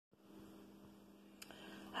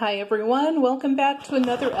Hi everyone, welcome back to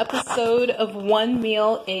another episode of One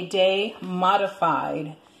Meal a Day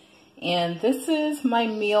Modified. And this is my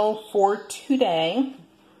meal for today.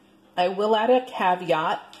 I will add a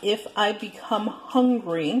caveat. If I become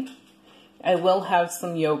hungry, I will have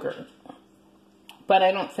some yogurt. But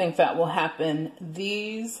I don't think that will happen.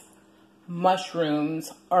 These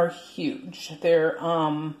mushrooms are huge. They're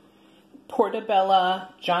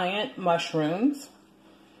Portabella giant mushrooms.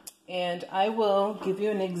 And I will give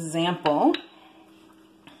you an example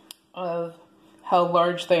of how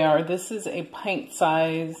large they are. This is a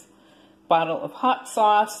pint-size bottle of hot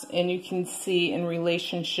sauce, and you can see in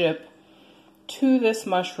relationship to this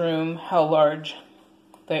mushroom how large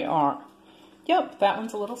they are. Yep, that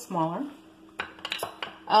one's a little smaller.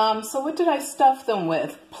 So what did I stuff them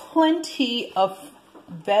with? Plenty of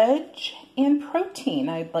veg and protein,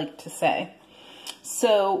 I'd like to say.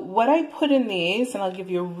 So what I put in these, and I'll give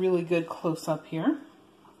you a really good close-up here.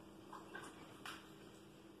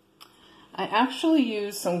 I actually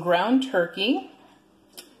used some ground turkey.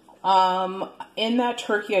 In that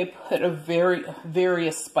turkey, I put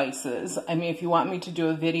various spices. I mean, if you want me to do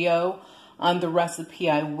a video on the recipe,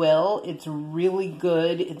 I will. It's really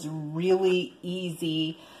good. It's really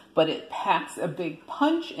easy, but it packs a big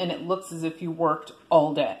punch, and it looks as if you worked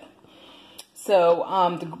all day.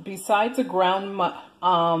 So besides the ground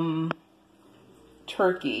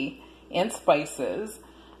turkey and spices,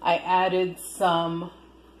 I added some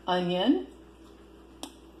onion,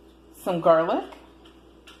 some garlic,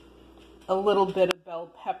 a little bit of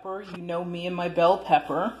bell pepper. You know me and my bell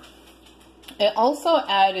pepper. I also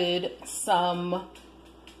added some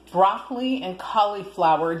broccoli and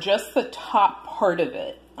cauliflower, just the top part of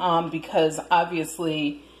it, because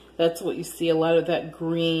obviously that's what you see, a lot of that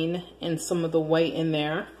green and some of the white in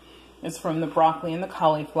there is from the broccoli and the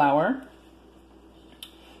cauliflower.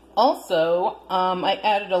 Also, I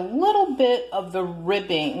added a little bit of the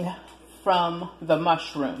ribbing from the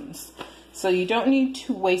mushrooms. So you don't need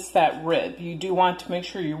to waste that rib. You do want to make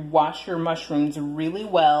sure you wash your mushrooms really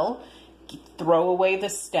well, throw away the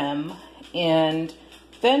stem, and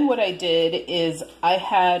then what I did is I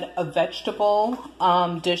had a vegetable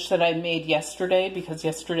dish that I made yesterday, because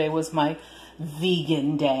yesterday was my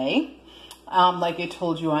vegan day. Like I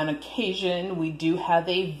told you, on occasion, we do have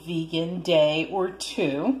a vegan day or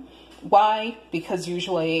two. Why? Because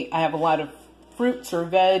usually I have a lot of fruits or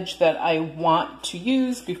veg that I want to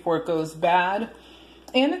use before it goes bad.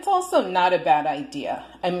 And it's also not a bad idea.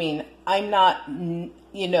 I mean, I'm not,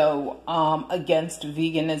 against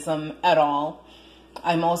veganism at all.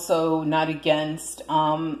 I'm also not against,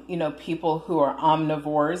 people who are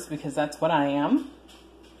omnivores, because that's what I am.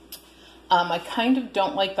 I kind of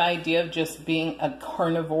don't like the idea of just being a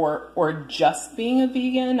carnivore or just being a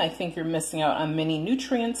vegan. I think you're missing out on many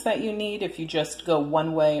nutrients that you need if you just go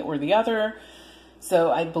one way or the other.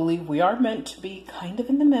 So I believe we are meant to be kind of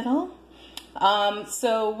in the middle.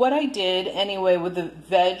 So what I did anyway with the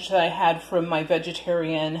veg that I had from my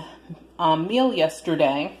vegetarian meal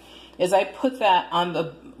yesterday is I put that on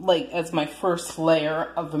the, as my first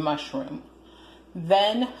layer of the mushroom.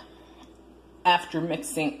 Then, after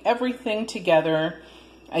mixing everything together,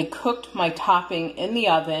 I cooked my topping in the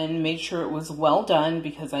oven, made sure it was well done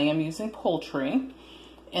because I am using poultry.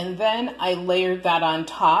 And then I layered that on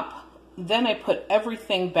top. Then I put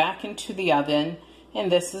everything back into the oven,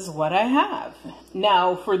 and this is what I have.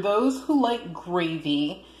 Now, for those who like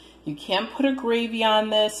gravy, you can put a gravy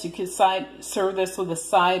on this. You can serve this with a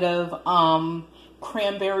side of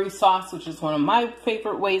cranberry sauce, which is one of my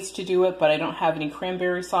favorite ways to do it, but I don't have any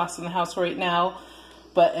cranberry sauce in the house right now.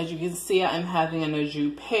 But as you can see, I'm having an au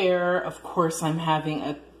jus pear. Of course, I'm having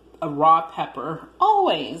a raw pepper.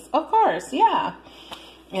 Always, of course, yeah.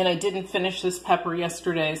 And I didn't finish this pepper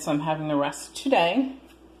yesterday, so I'm having the rest today.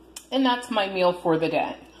 And that's my meal for the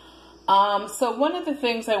day. So one of the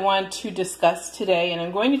things I want to discuss today, and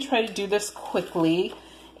I'm going to try to do this quickly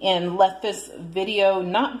and let this video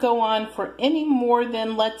not go on for any more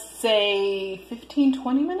than, let's say,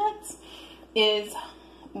 15-20 minutes, is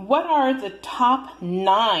what are the top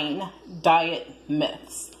 9 diet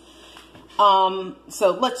myths?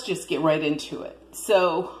 So let's just get right into it.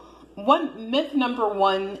 So myth number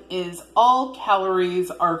 1 is all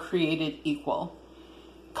calories are created equal.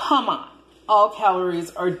 Come on. All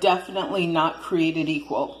calories are definitely not created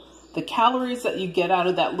equal. The calories that you get out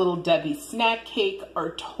of that Little Debbie snack cake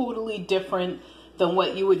are totally different than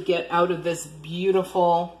what you would get out of this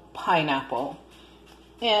beautiful pineapple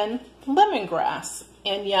and lemongrass.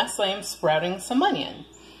 And yes, I am sprouting some onion.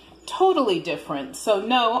 Totally different. So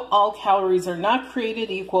no, all calories are not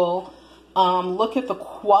created equal. Look at the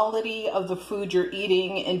quality of the food you're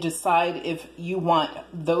eating and decide if you want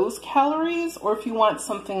those calories or if you want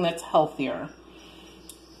something that's healthier.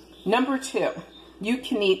 Number 2, you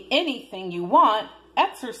can eat anything you want,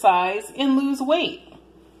 exercise, and lose weight.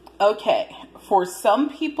 Okay, for some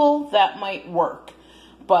people that might work,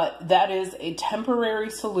 but that is a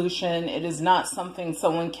temporary solution. It is not something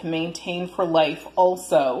someone can maintain for life.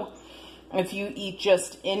 Also, if you eat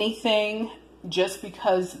just anything, just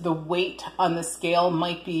because the weight on the scale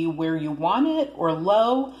might be where you want it or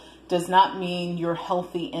low, does not mean you're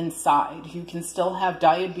healthy inside. You can still have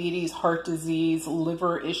diabetes, heart disease,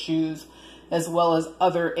 liver issues, as well as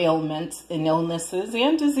other ailments and illnesses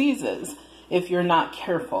and diseases if you're not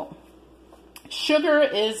careful. Sugar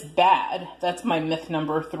is bad. That's my myth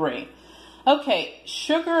number 3. Okay,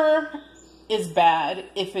 sugar is bad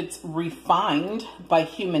if it's refined by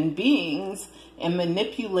human beings and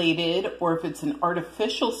manipulated, or if it's an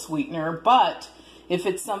artificial sweetener. But if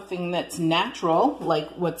it's something that's natural, like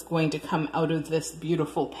what's going to come out of this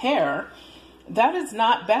beautiful pear, that is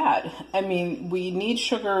not bad. I mean, we need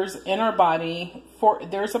sugars in our body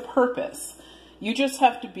there's a purpose. You just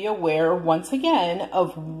have to be aware, once again,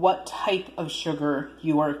 of what type of sugar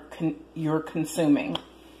you're consuming.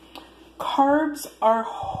 Carbs are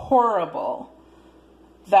horrible.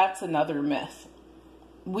 That's another myth.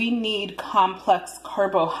 We need complex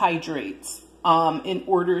carbohydrates in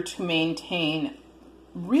order to maintain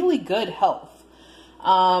really good health.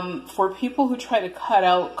 For people who try to cut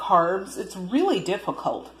out carbs, it's really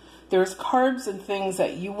difficult. There's carbs and things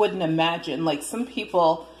that you wouldn't imagine. Like, some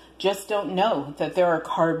people just don't know that there are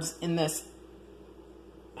carbs in this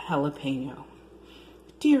jalapeno.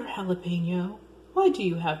 Dear jalapeno, why do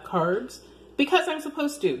you have carbs? Because I'm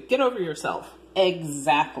supposed to. Get over yourself.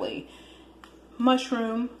 Exactly.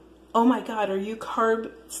 Mushroom. Oh my God, are you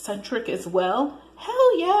carb-centric as well?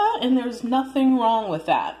 Hell yeah, and there's nothing wrong with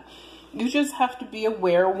that. You just have to be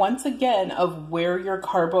aware, once again, of where your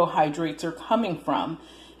carbohydrates are coming from.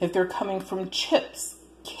 If they're coming from chips,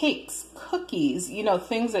 cakes, cookies,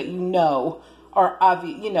 things that are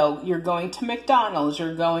obvious. You're going to McDonald's,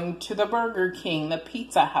 you're going to the Burger King, the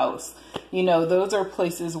Pizza House. Those are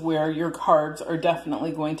places where your carbs are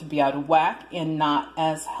definitely going to be out of whack and not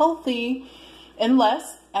as healthy,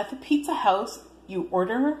 unless at the Pizza House you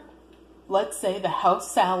order, let's say, the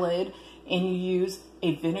house salad and you use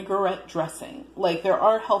a vinaigrette dressing. Like, there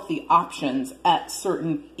are healthy options at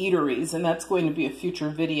certain eateries, and that's going to be a future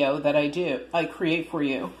video that I create for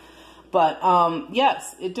you. But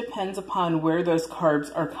yes, it depends upon where those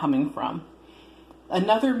carbs are coming from.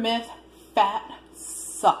 Another myth, fat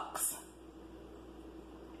sucks.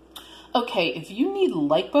 Okay, if you need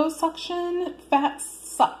liposuction, fat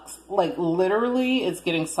sucks. Like, literally, it's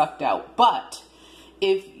getting sucked out. But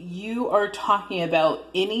if you are talking about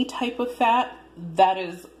any type of fat, that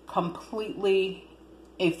is completely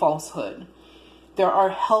a falsehood. There are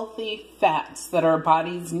healthy fats that our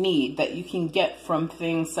bodies need that you can get from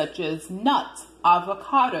things such as nuts,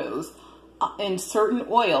 avocados, and certain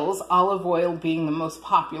oils, olive oil being the most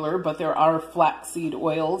popular, but there are flaxseed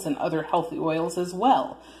oils and other healthy oils as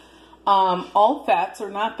well. All fats are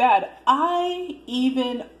not bad. I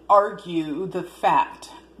even argue the fact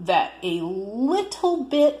that a little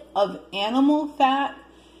bit of animal fat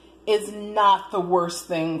is not the worst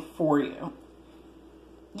thing for you.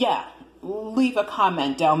 Yeah, leave a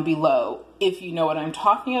comment down below if you know what I'm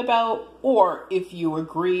talking about, or if you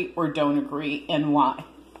agree or don't agree, and why.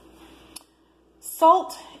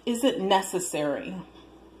 Salt isn't necessary.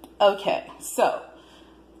 Okay, so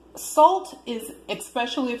salt is,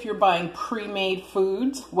 especially if you're buying pre-made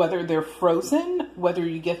foods, whether they're frozen, whether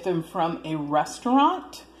you get them from a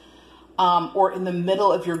restaurant, or in the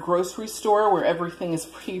middle of your grocery store where everything is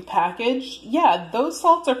pre-packaged, yeah, those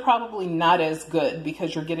salts are probably not as good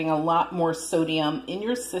because you're getting a lot more sodium in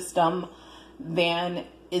your system than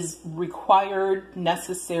is required,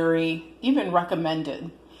 necessary, even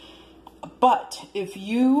recommended. But if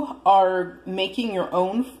you are making your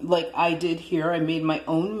own, like I did here, I made my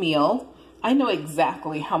own meal, I know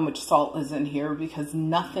exactly how much salt is in here because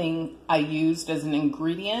nothing I used as an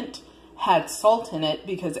ingredient had salt in it,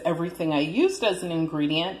 because everything I used as an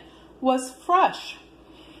ingredient was fresh.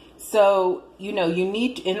 So, you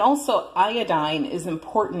need, and also iodine is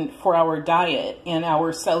important for our diet and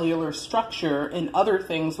our cellular structure and other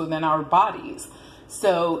things within our bodies.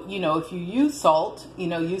 So, if you use salt,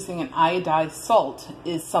 using an iodized salt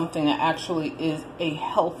is something that actually is a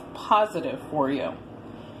health positive for you.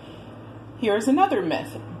 Here's another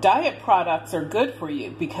myth. Diet products are good for you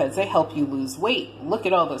because they help you lose weight. Look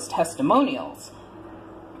at all those testimonials.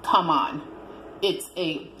 Come on. It's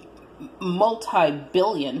a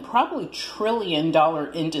multi-billion, probably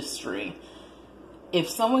trillion-dollar industry. If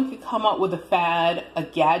someone could come up with a fad, a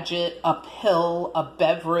gadget, a pill, a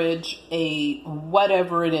beverage, a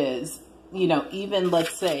whatever it is, you know, even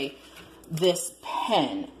let's say this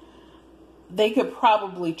pen, they could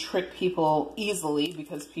probably trick people easily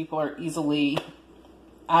because people are easily,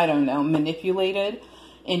 I don't know, manipulated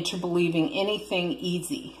into believing anything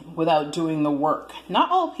easy without doing the work.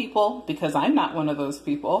 Not all people, because I'm not one of those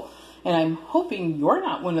people, and I'm hoping you're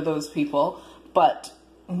not one of those people, but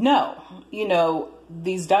no, you know,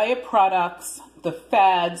 these diet products, the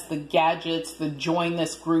fads, the gadgets, the join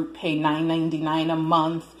this group, pay $9.99 a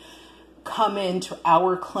month, come into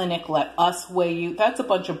our clinic, let us weigh you, that's a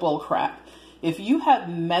bunch of bull crap. If you have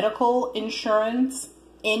medical insurance,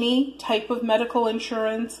 any type of medical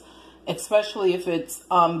insurance, especially if it's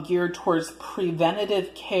geared towards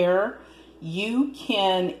preventative care, you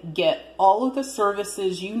can get all of the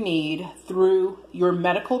services you need through your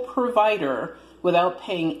medical provider without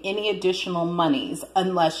paying any additional monies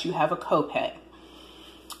unless you have a copay.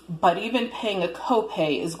 But even paying a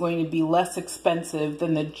copay is going to be less expensive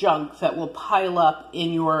than the junk that will pile up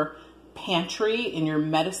in your pantry, in your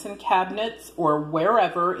medicine cabinets, or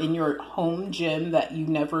wherever in your home gym that you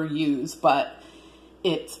never use, but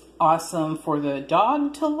it's awesome for the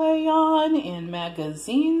dog to lay on and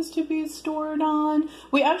magazines to be stored on.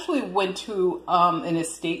 We actually went to an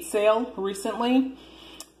estate sale recently,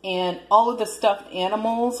 and all of the stuffed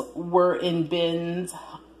animals were in bins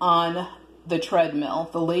on the treadmill.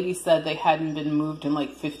 The lady said they hadn't been moved in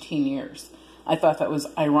like 15 years. I thought that was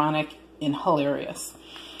ironic and hilarious.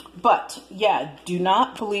 But yeah, do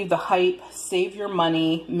not believe the hype. Save your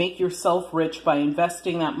money. Make yourself rich by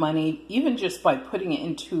investing that money, even just by putting it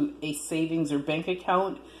into a savings or bank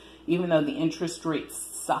account, even though the interest rates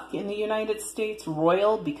suck in the United States,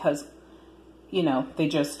 royal, because, you know, they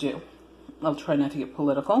just do. I'll try not to get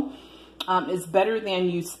political. Is better than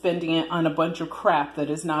you spending it on a bunch of crap that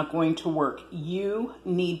is not going to work. You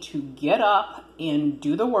need to get up and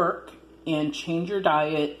do the work and change your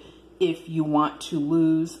diet if you want to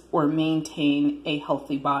lose or maintain a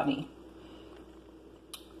healthy body.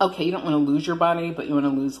 Okay, you don't want to lose your body, but you want to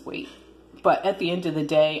lose weight. But at the end of the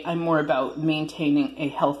day, I'm more about maintaining a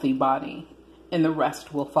healthy body, and the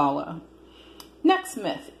rest will follow. Next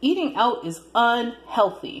myth, eating out is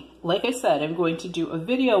unhealthy. Like I said, I'm going to do a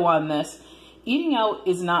video on this. Eating out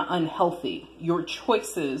is not unhealthy. Your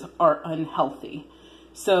choices are unhealthy.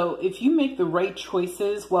 So if you make the right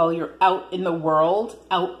choices while you're out in the world,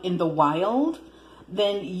 out in the wild,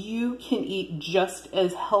 then you can eat just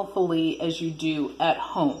as healthily as you do at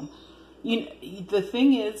home. The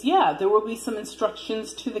thing is, yeah, there will be some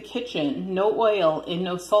instructions to the kitchen. No oil and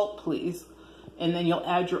no salt, please. And then you'll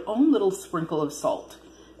add your own little sprinkle of salt.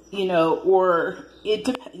 Or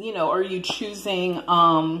are you choosing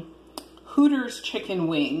Hooters chicken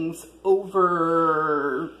wings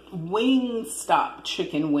over Wingstop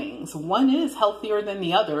chicken wings? One is healthier than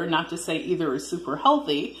the other, not to say either is super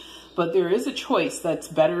healthy, but there is a choice that's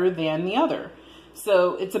better than the other.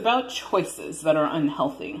 So it's about choices that are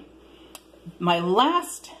unhealthy. My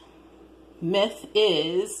last myth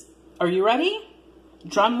is, are you ready?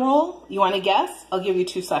 Drum roll. You want to guess? I'll give you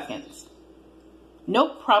 2 seconds.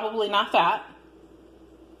 Nope, probably not that.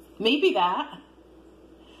 Maybe that.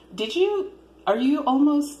 Are you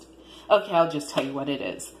almost? Okay, I'll just tell you what it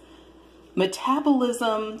is.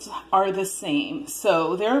 Metabolisms are the same.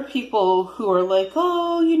 So there are people who are like,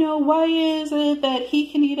 oh, why is it that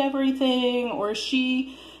he can eat everything or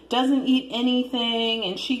she doesn't eat anything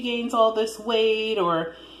and she gains all this weight,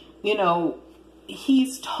 or,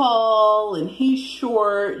 he's tall and he's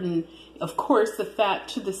short, and of course the fat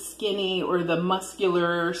to the skinny, or the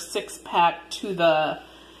muscular six-pack to the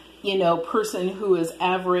person who is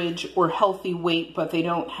average or healthy weight, but they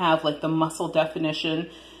don't have like the muscle definition.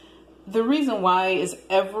 The reason why is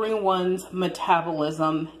everyone's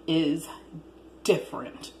metabolism is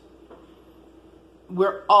different.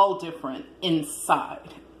 We're all different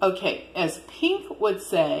inside. Okay, as Pink would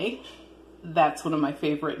say, that's one of my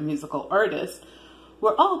favorite musical artists,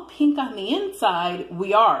 we're all pink on the inside.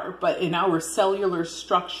 We are, but in our cellular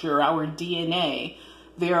structure, our DNA,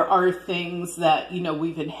 there are things that,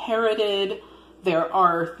 we've inherited. There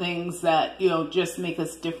are things that, just make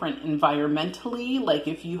us different environmentally. Like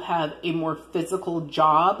if you have a more physical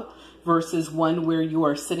job versus one where you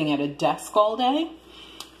are sitting at a desk all day.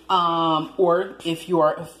 Or if you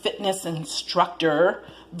are a fitness instructor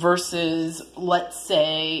versus, let's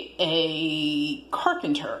say, a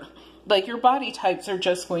carpenter. Like your body types are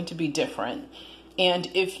just going to be different. And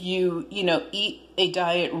if you, eat a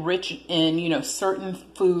diet rich in, certain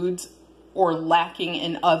foods, or lacking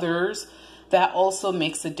in others, that also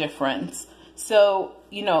makes a difference. So,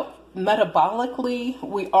 you know, metabolically,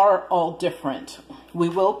 we are all different. We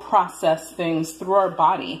will process things through our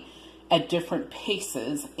body at different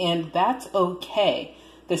paces, and that's okay.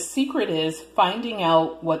 The secret is finding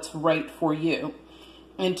out what's right for you.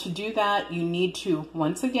 And to do that, you need to,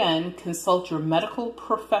 once again, consult your medical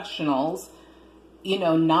professionals, you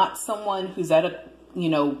know, not someone who's at a, you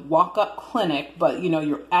know, walk-up clinic, but, you know,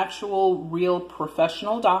 your actual real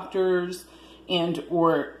professional doctors and,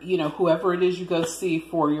 or, you know, whoever it is you go see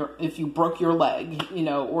for your, if you broke your leg, you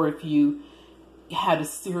know, or if you had a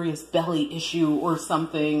serious belly issue or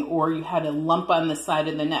something, or you had a lump on the side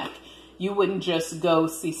of the neck. You wouldn't just go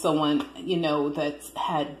see someone, you know, that's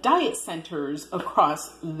had diet centers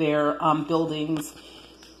across their buildings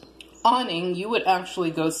awning. You would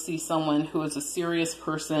actually go see someone who is a serious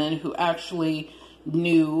person who actually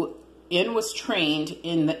knew and was trained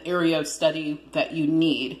in the area of study that you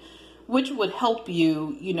need, which would help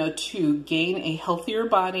you, you know, to gain a healthier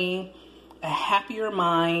body, a happier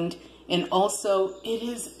mind, and also it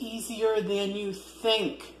is easier than you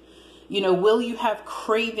think. You know, will you have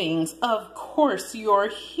cravings? Of course, you're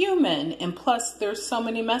human. And plus, there's so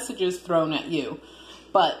many messages thrown at you.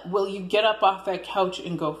 But will you get up off that couch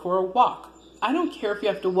and go for a walk? I don't care if you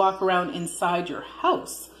have to walk around inside your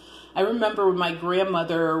house. I remember when my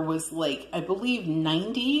grandmother was like, I believe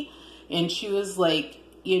 90, and she was like,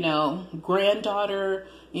 you know, granddaughter,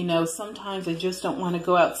 you know, sometimes I just don't want to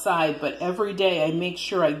go outside, but every day I make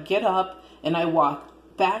sure I get up and I walk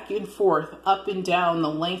back and forth, up and down the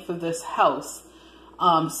length of this house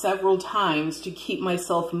several times to keep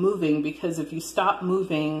myself moving, because if you stop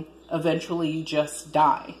moving, eventually you just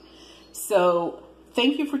die. So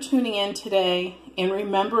thank you for tuning in today, and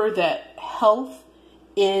remember that health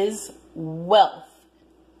is wealth.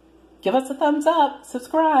 Give us a thumbs up,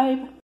 subscribe.